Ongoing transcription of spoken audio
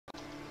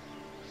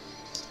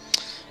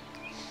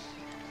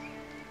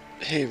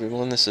Hey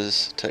everyone, this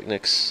is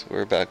Technics.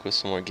 We're back with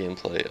some more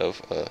gameplay of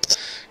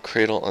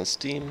Cradle on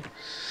Steam,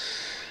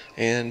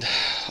 and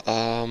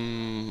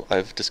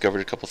I've discovered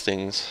a couple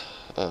things.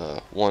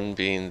 One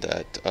being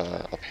that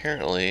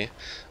apparently,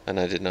 and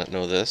I did not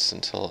know this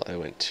until I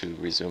went to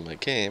resume my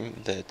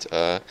game,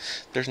 that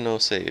there's no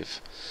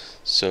save.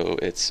 So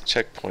it's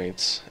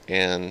checkpoints,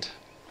 and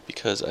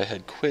because I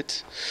had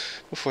quit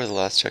before the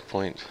last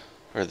checkpoint,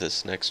 or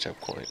this next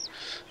checkpoint,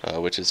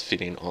 which is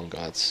feeding on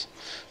gods,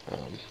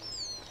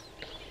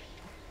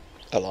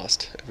 I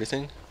lost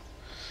everything.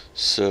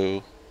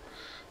 So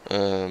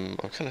I'm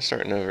kind of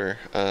starting over,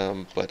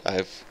 but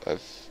I've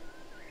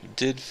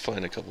did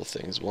find a couple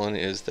things. One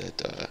is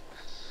that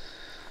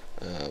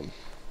um,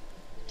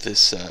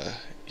 this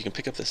you can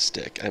pick up the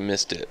stick. I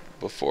missed it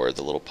before,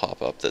 the little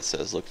pop-up that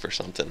says look for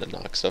something to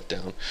knock stuff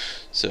down.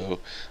 So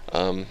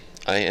I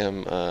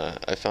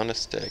found a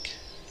stick,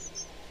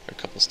 or a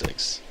couple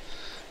sticks,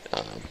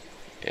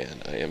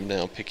 and I am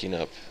now picking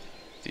up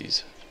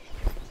these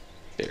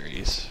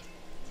berries.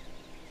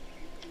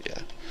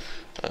 Yeah.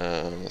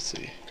 Let's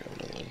see. Grab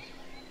another one.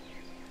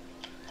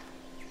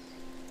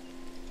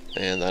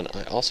 And then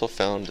I also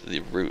found the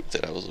root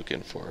that I was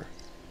looking for.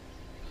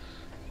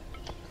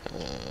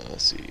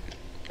 Let's see.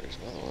 There's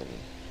another one,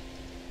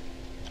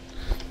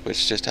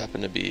 which just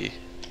happened to be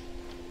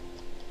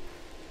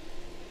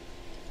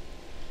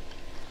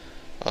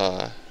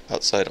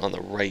outside on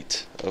the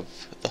right of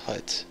the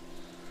hut.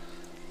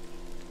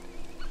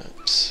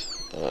 Oops.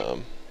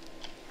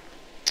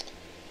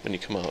 When you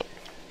come out,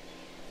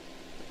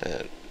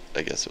 and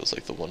I guess it was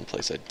like the one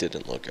place I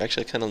didn't look.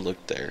 Actually, I kind of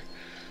looked there.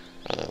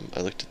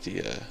 I looked at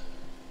the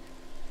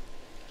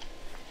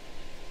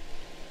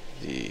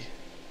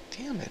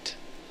damn it,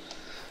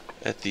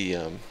 at the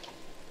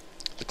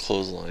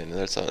clothesline, and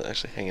that's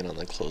actually hanging on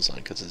the clothesline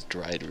because it's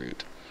dried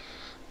root.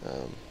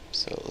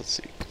 So let's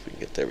see if we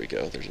can get, there we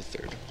go, there's a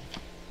third.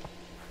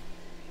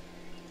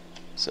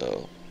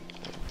 So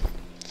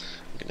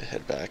I'm gonna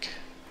head back.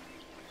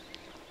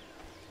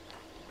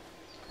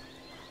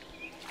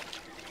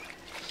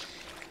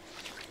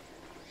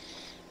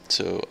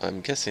 So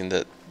I'm guessing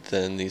that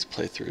then these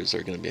playthroughs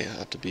are going to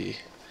have to be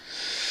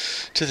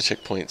to the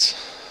checkpoints.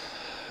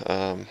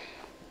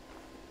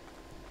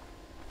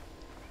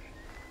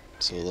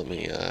 So let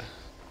me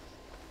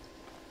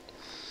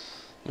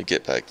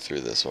get back through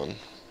this one.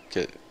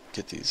 Get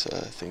these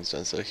things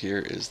done. So here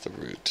is the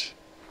route.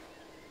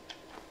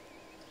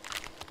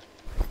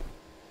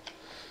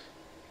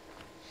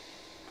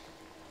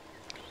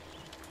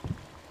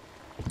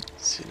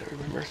 See, I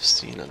remember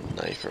seeing a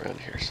knife around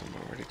here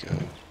somewhere. Where to go?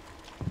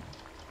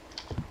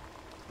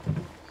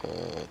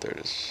 There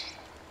it is.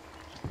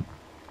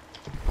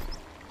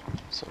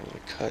 So I'm going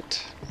to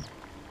cut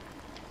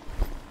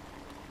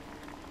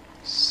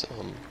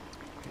some.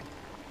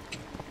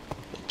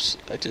 Oops,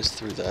 I just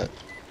threw that.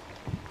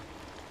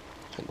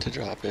 And to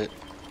drop it.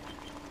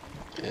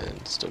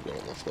 And still going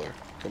on the floor.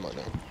 Come on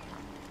now.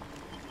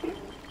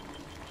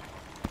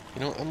 You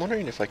know, I'm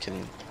wondering if I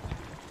can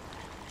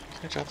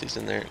I drop these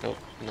in there? Nope,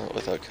 not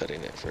without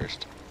cutting it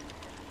first.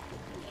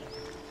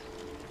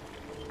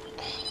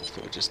 Oh, if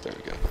it would just, there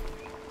we go.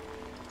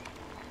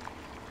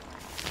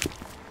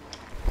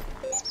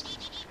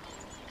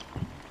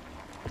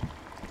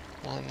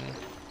 One,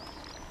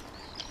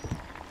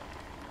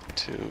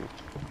 two,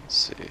 let's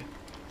see.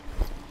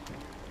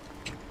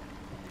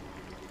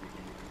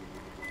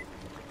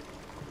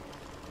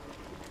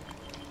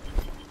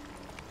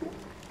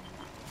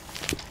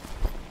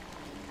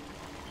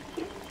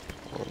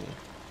 One,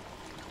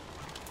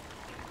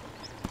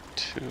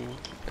 two,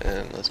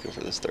 and let's go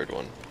for this third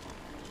one.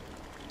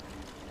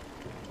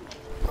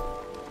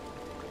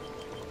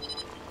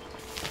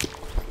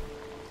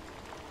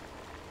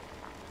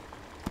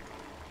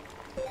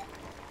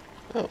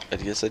 Oh, I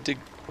guess I did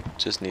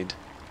just need...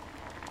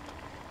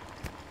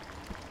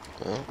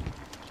 Oh,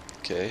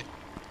 okay.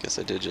 Guess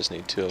I did just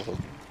need 2 of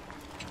them.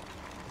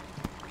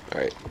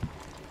 Alright.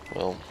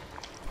 Well,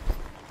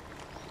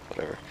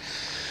 whatever.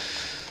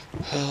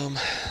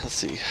 Let's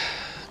see.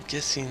 I'm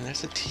guessing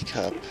there's a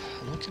teacup.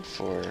 I'm looking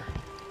for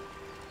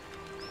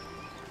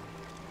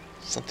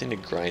something to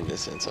grind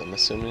this in, so I'm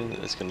assuming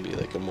it's going to be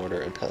like a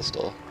mortar and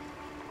pestle.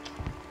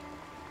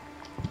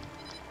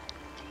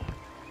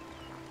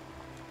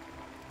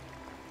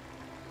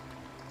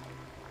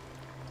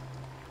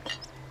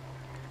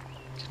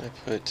 Can I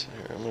put,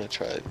 here, I'm going to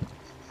try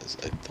this.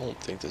 I don't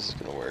think this is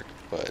going to work,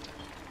 but,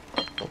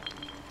 oh.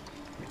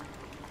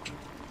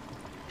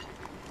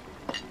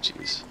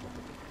 Jeez,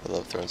 I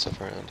love throwing stuff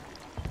around.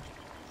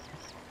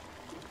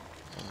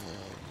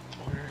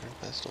 Mortar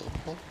and pestle,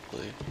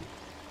 probably.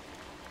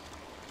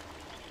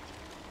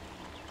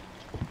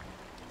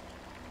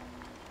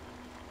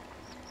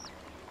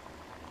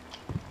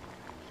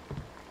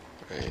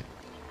 Right,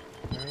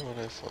 where would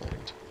I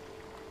find?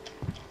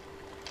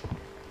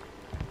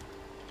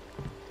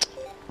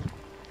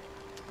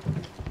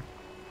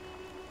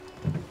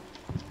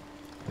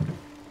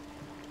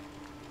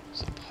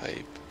 There's a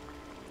pipe.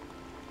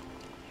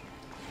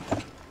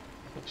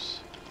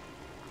 Oops.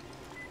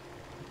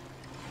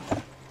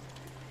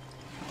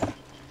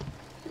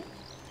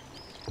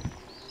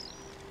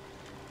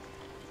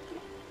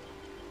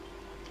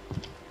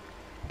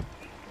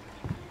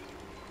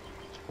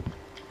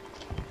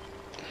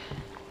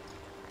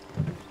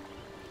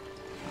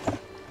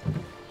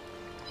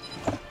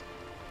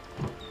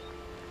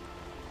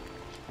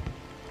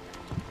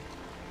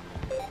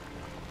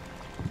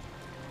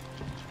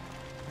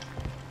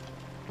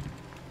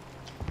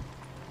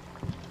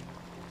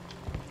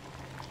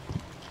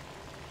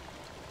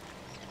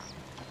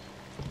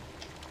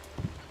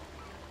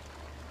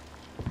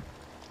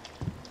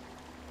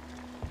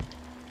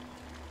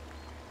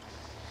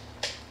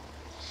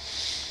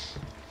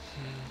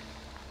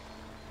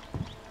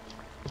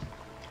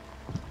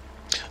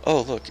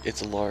 Oh, look,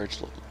 it's a large.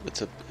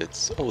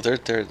 It's. Oh, there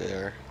they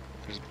are.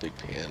 There's a big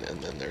pan, and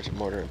then there's a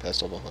mortar and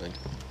pestle behind.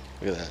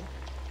 Look at that.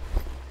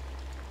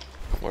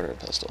 Mortar and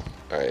pestle.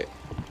 All right.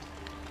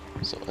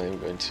 So I'm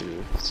going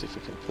to see if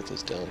we can put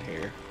this down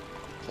here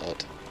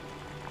without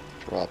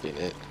dropping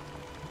it.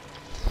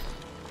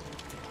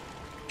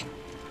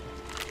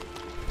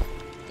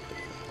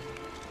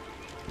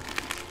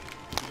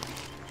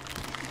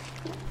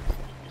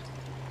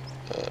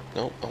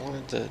 Nope, I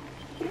wanted to...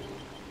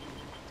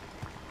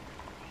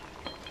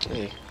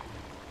 Hey.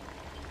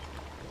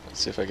 Let's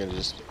see if I can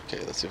just...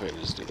 Okay, let's see if I can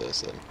just do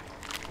this then.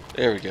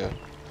 There we go.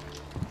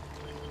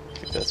 I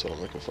think that's what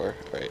I'm looking for.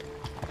 Alright.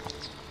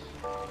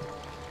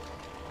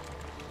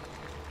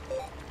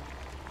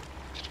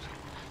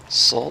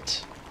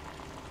 Salt,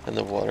 and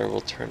the water will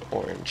turn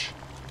orange.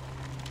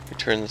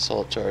 Return the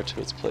salt jar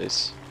to its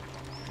place,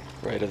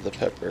 right of the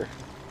pepper.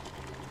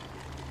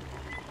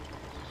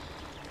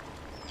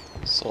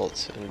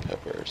 Salt and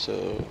pepper,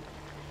 so...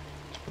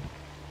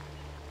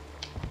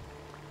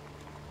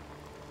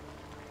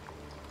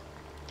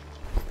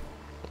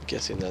 I'm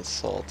guessing that's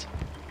salt.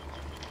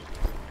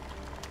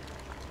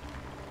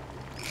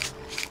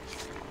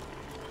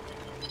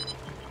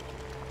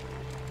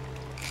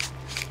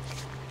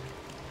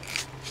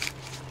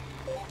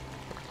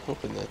 I'm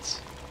hoping that's...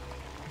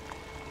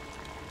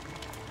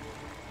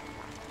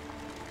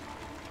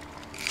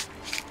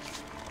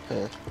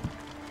 Huh.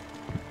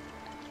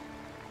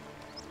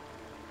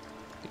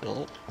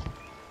 No.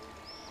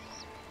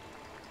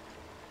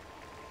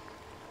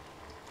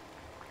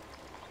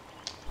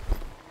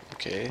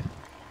 Okay.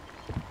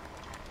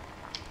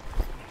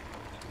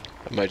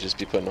 I might just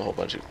be putting a whole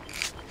bunch of...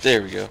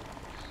 There we go.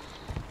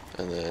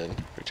 And then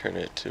return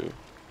it to...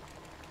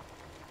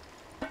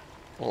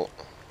 Well...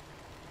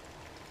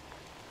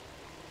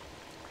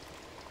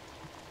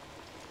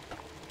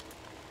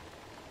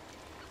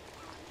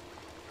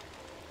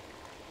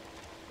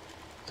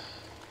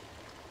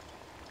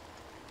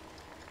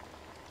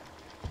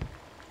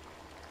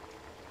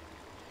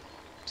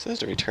 It says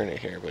to return it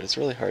here, but it's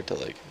really hard to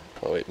like...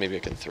 Oh wait, maybe I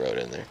can throw it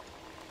in there.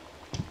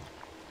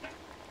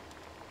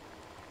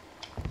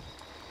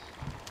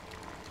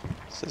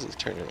 It says it's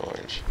turning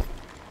orange.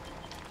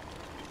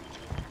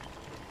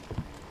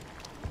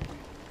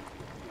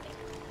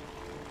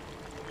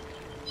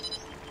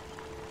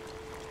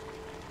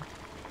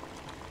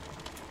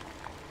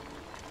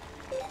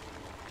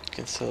 You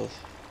can still...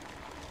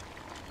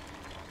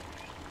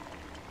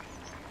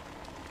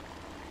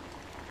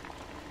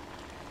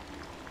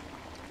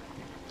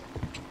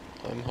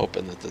 I'm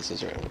hoping that this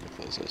is right. I'm gonna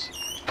close this.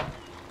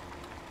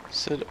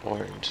 Said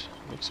orange.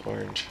 Looks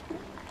orange.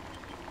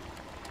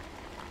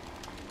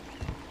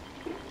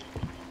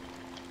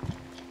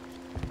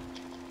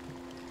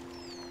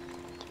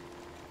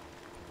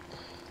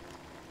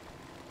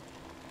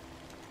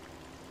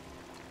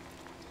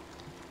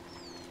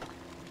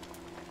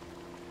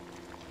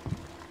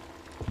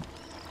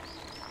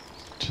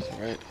 To the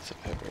right of the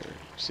pepper.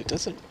 See, it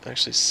doesn't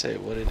actually say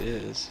what it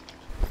is.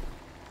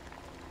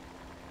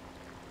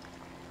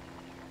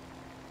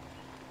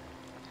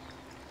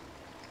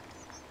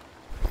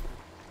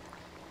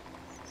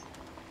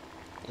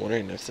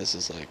 Wondering if this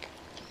is like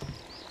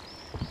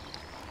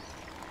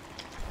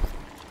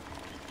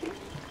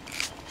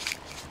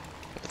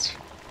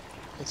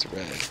that's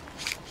red.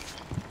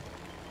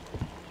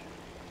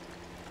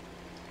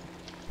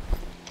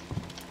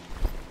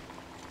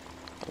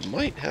 I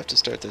might have to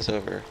start this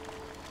over.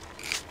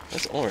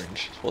 That's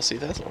orange. We'll see,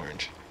 that's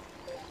orange.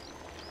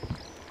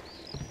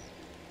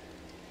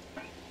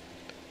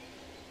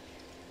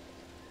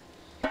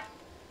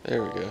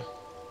 There we go.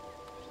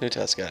 New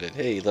task added.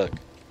 Hey, look.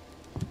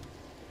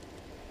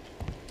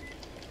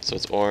 So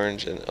it's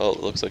orange, and oh,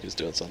 it looks like it's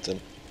doing something.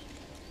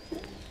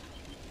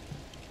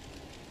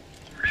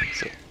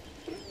 So,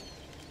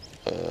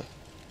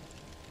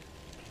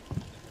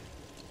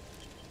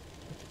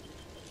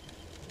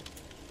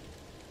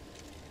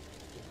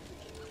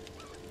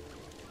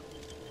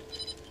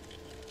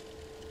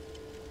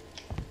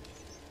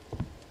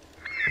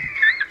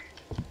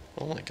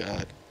 oh my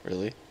god,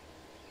 really?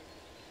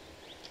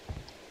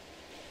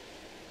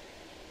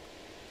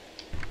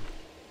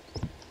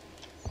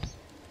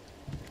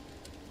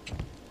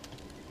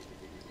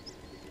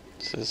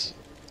 Says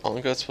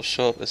Onguts will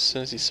show up as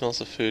soon as he smells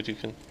the food. You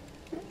can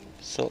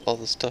sell all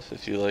the stuff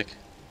if you like.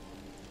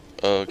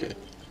 Oh, okay.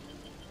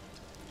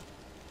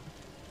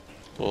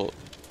 Well,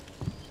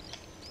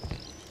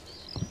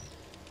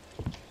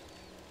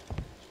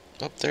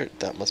 up there,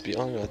 that must be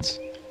Onguts.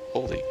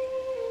 Holy.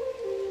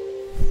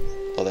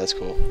 Oh, that's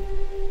cool.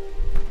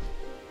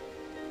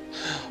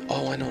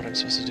 Oh, I know what I'm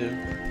supposed to do.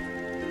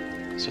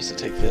 I'm supposed to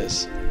take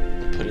this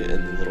and put it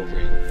in the little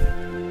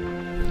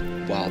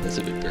ring. Wow, that's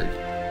a big bird.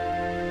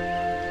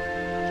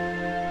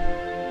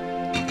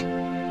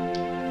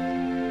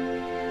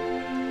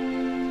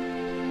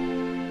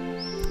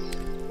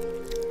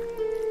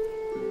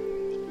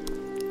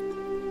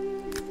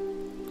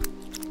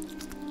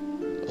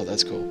 Oh,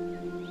 that's cool.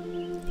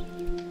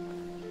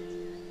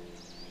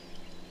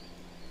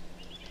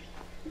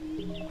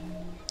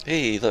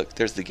 Hey, look,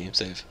 there's the game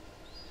save.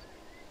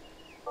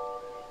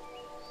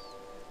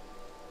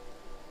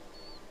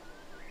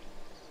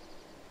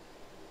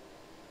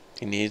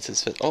 He needs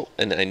his fist. Oh,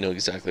 and I know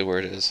exactly where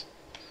it is.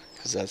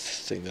 Because that's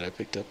the thing that I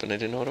picked up and I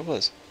didn't know what it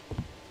was.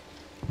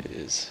 It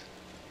is.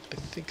 I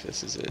think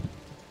this is it.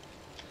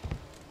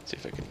 Let's see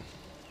if I can.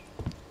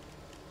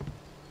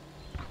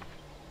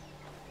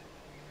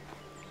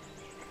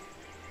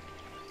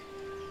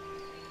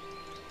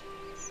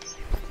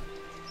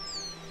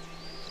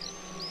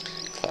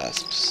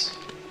 Clasps.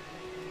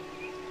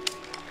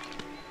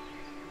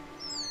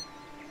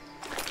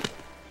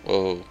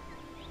 Whoa.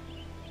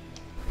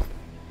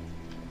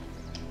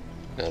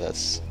 No,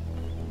 that's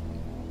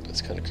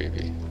kind of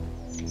creepy.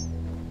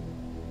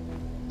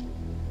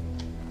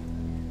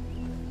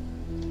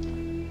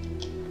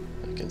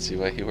 I can see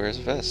why he wears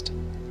a vest.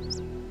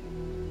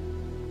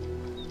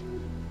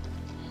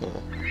 Huh.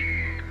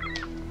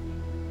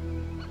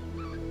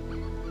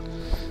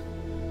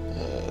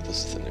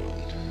 This is the new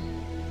one.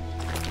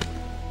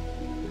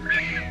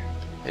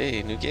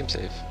 Hey, new game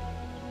save.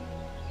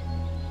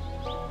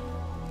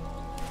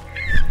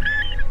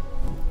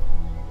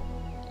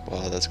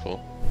 Wow, that's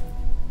cool.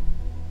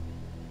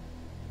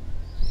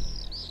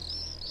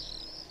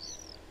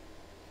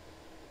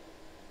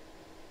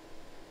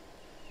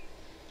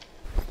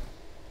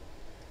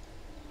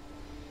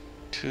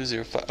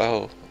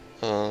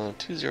 Oh,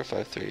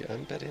 2053.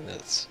 I'm betting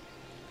that's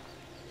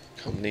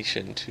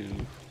combination to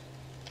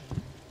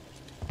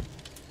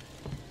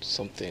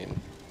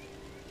something.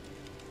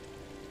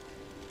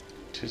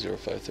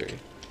 2053.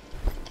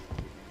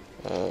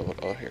 What?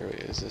 Oh, here.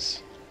 Wait, is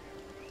this?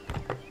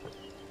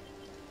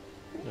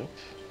 Nope.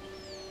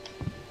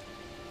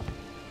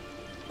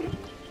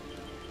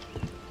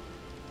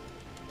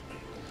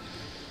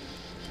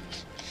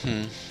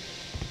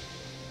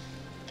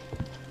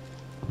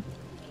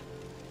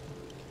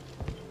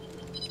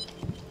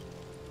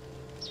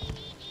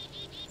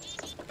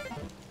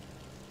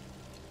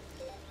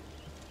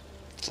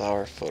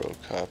 Flower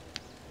photocop.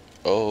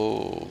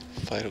 Oh,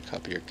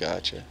 photocopier.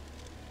 Gotcha.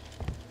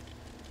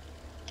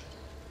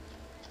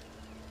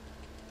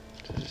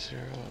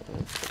 0.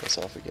 Put us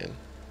off again.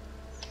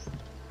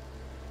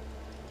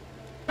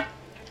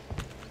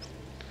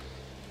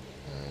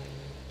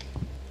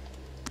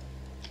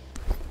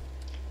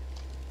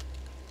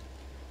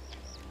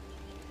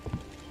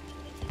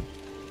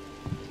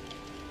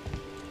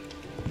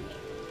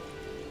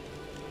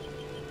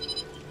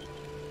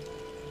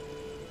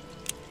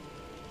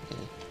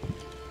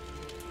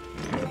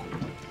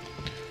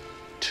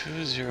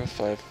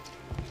 205.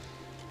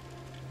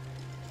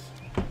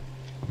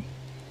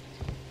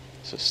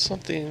 So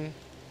something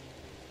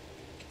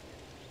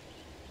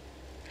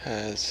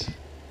has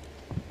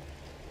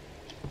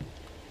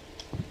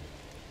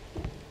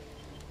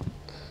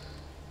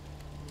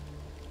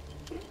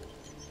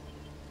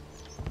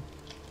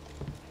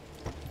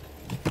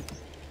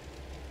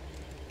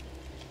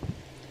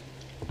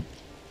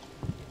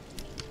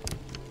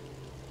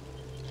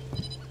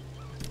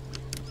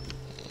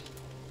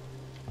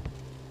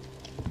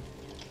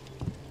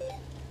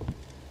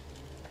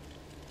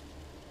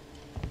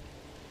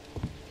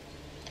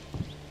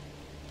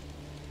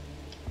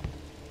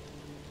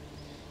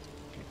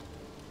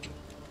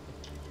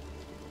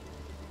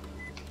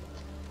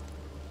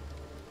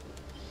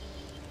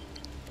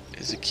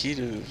is a key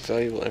to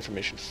valuable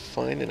information.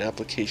 Find an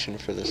application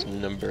for this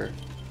number.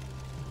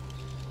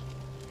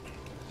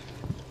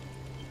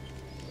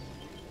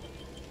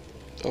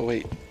 Oh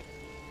wait.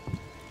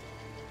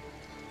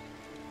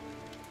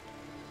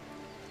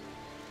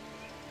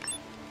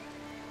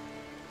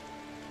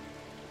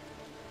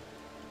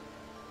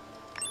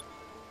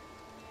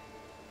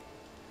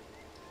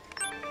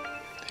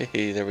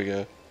 Hey, there we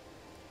go.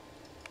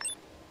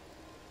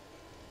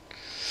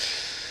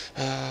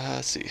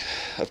 Let's see.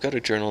 I've got a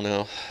journal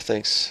now.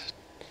 Thanks,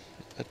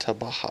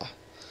 Tabaha.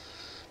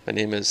 My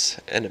name is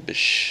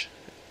Anabish.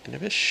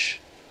 Anabish?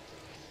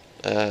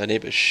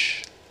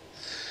 Nabish.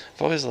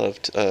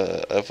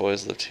 I've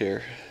always lived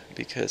here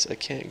because I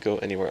can't go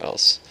anywhere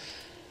else.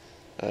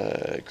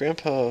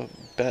 Grandpa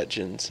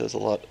Batjin says a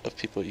lot of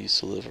people used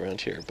to live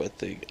around here, but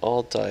they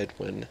all died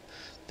when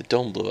the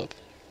dome blew up.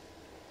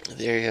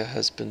 The area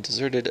has been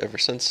deserted ever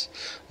since,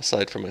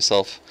 aside from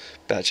myself,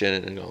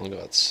 Batjin, and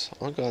Ongots.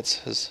 Ongots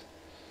has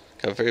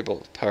got very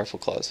powerful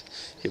claws.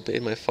 He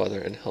obeyed my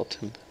father and helped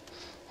him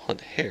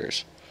hunt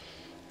hares.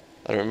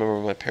 I don't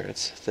remember my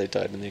parents. They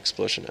died in the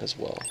explosion as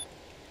well.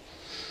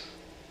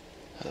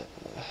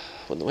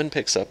 When the wind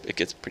picks up, it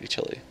gets pretty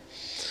chilly.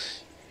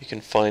 You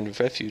can find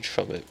refuge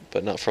from it,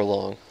 but not for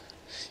long.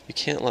 You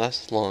can't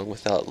last long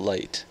without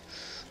light.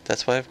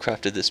 That's why I've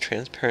crafted this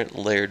transparent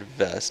layered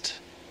vest.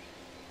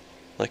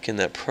 Like in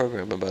that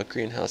program about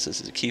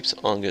greenhouses, it keeps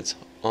Ongots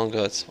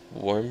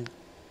warm.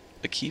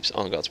 It keeps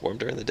Ongots warm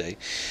during the day,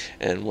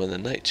 and when the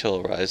night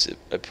chill arrives,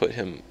 I put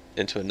him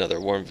into another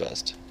warm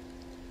vest.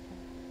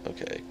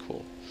 Okay,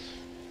 cool.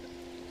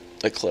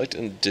 I collect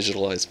and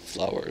digitalize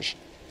flowers.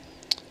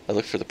 I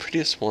look for the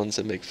prettiest ones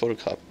and make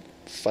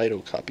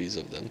phytocopies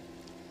of them.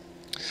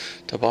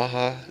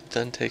 Tabaha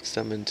then takes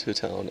them into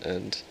town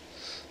and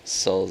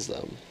sells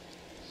them.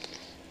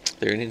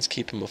 The earnings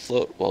keep him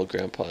afloat while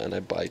Grandpa and I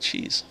buy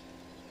cheese.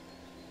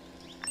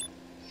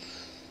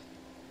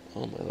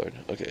 Oh my lord.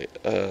 Okay,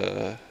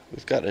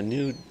 we've got a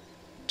new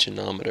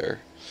genometer.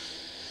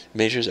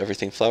 Measures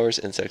everything: flowers,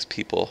 insects,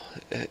 people.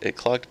 It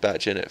clocked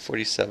Batchin at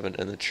 47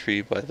 and the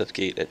tree by the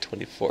gate at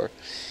 24.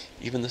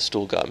 Even the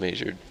stool got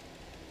measured,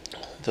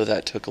 though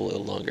that took a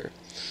little longer.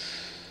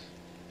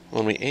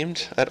 When we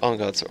aimed at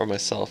Ongots or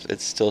myself, it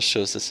still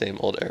shows the same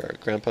old error.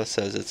 Grandpa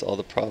says it's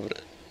all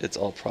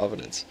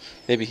providence.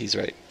 Maybe he's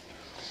right.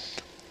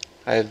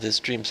 I have this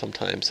dream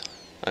sometimes.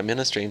 I'm in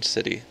a strange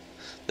city.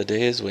 The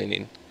day is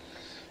waning.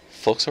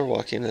 Folks are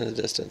walking in the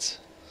distance.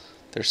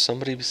 There's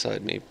somebody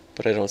beside me,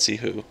 but I don't see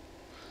who.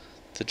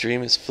 The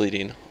dream is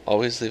fleeting,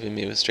 always leaving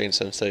me with strange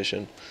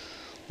sensation,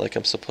 like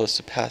I'm supposed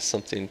to pass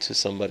something to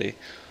somebody,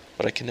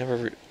 but I can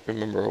never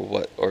remember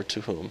what or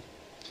to whom.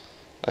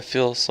 I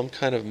feel some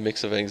kind of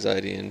mix of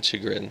anxiety and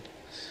chagrin,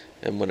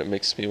 and when it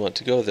makes me want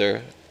to go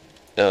there,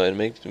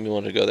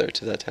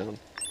 to that town.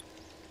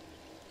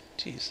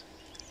 Jeez.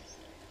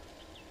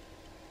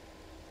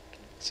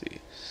 Let's see.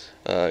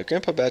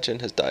 Grandpa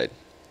Batchin has died.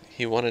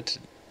 He wanted to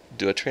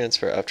do a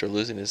transfer after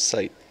losing his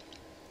sight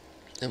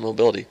and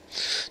mobility.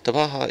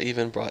 Tabaha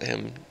even brought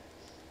him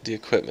the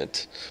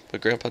equipment,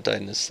 but Grandpa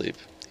died in his sleep.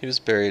 He was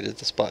buried at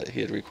the spot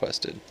he had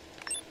requested.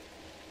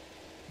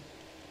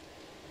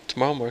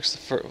 Tomorrow marks the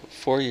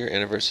 4-year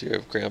anniversary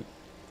of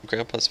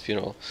Grandpa's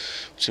funeral,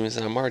 which means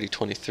that I'm already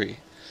 23.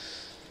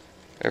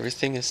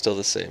 Everything is still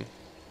the same.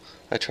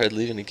 I tried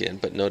leaving again,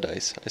 but no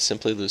dice. I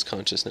simply lose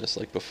consciousness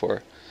like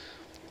before.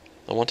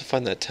 I want to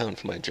find that town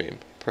for my dream.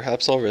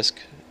 Perhaps I'll risk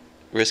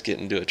it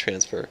and do a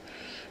transfer.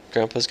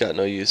 Grandpa's got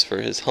no use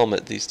for his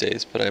helmet these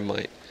days, but I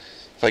might.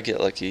 If I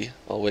get lucky,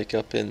 I'll wake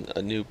up in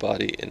a new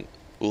body in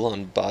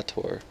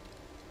Ulaanbaatar.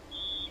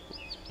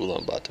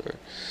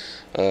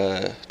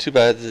 Too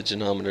bad the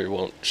genometer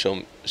won't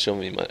show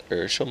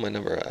my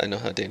number. I know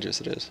how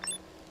dangerous it is.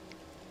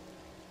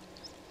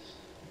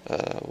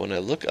 When I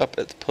look up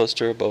at the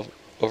poster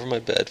over my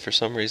bed, for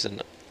some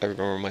reason I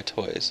remember my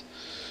toys.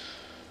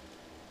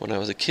 When I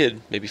was a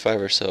kid, maybe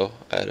 5 or so,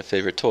 I had a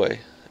favorite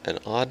toy, an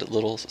odd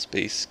little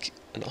space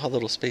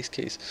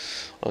case.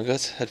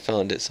 Onguts had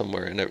found it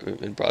somewhere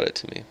and brought it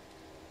to me.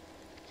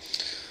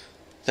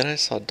 Then I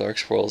saw dark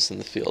swirls in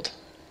the field,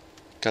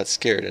 got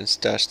scared and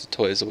stashed the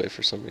toys away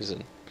for some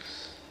reason.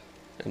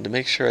 And to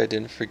make sure I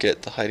didn't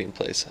forget the hiding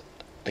place,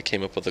 I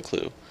came up with a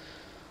clue.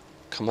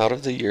 Come out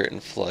of the yurt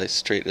and fly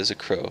straight as a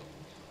crow.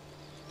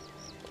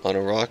 On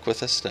a rock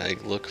with a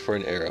snag, look for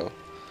an arrow.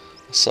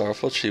 A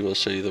sorrowful tree will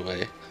show you the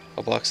way.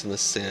 A box in the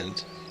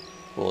sand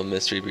will a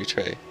mystery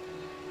betray.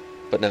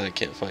 But now I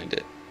can't find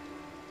it.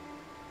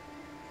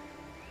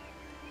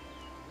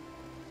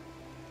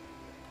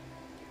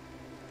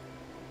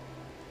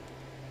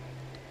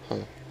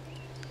 Huh.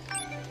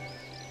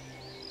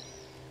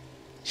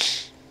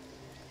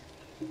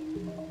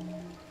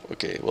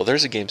 Okay, well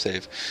there's a game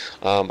save.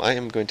 I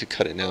am going to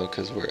cut it now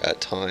because we're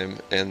at time,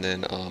 and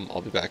then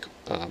I'll be back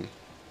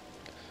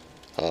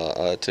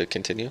to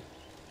continue.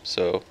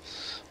 So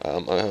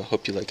I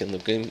hope you like the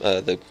game.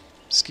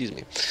 Excuse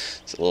me,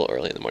 it's a little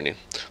early in the morning.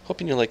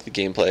 Hoping you like the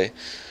gameplay.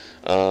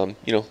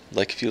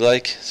 Like if you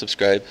like,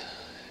 subscribe,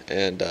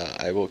 and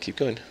I will keep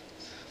going.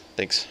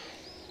 Thanks.